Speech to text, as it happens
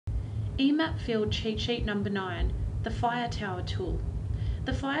eMap field cheat sheet number 9, the Fire Tower tool.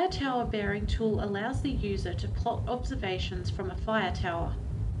 The Fire Tower bearing tool allows the user to plot observations from a fire tower.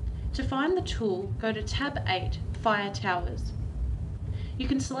 To find the tool, go to tab 8, Fire Towers. You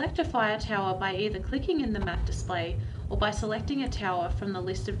can select a fire tower by either clicking in the map display or by selecting a tower from the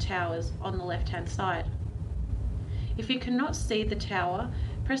list of towers on the left-hand side. If you cannot see the tower,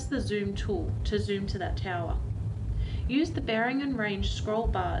 press the Zoom tool to zoom to that tower. Use the bearing and range scroll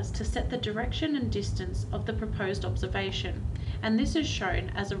bars to set the direction and distance of the proposed observation, and this is shown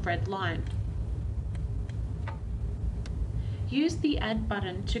as a red line. Use the Add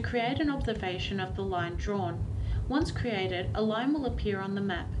button to create an observation of the line drawn. Once created, a line will appear on the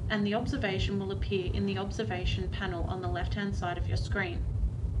map and the observation will appear in the observation panel on the left-hand side of your screen.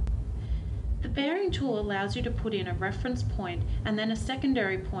 The bearing tool allows you to put in a reference point and then a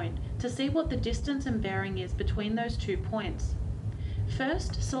secondary point to see what the distance and bearing is between those 2 points.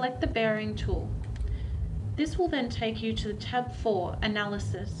 First, select the bearing tool. This will then take you to tab 4,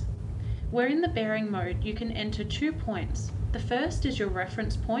 Analysis. Where in the bearing mode you can enter 2 points. The first is your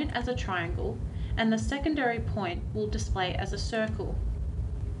reference point as a triangle, and the secondary point will display as a circle.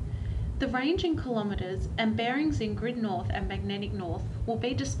 The range in kilometres and bearings in grid north and magnetic north will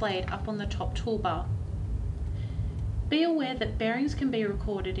be displayed up on the top toolbar. Be aware that bearings can be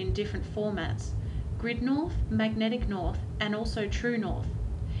recorded in different formats: grid north, magnetic north, and also true north.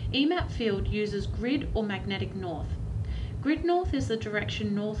 eMap field uses grid or magnetic north. Grid north is the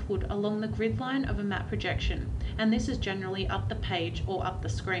direction northward along the grid line of a map projection, and this is generally up the page or up the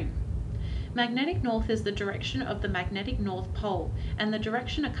screen. Magnetic north is the direction of the magnetic north pole and the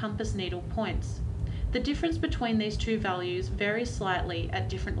direction a compass needle points. The difference between these two values varies slightly at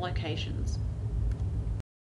different locations.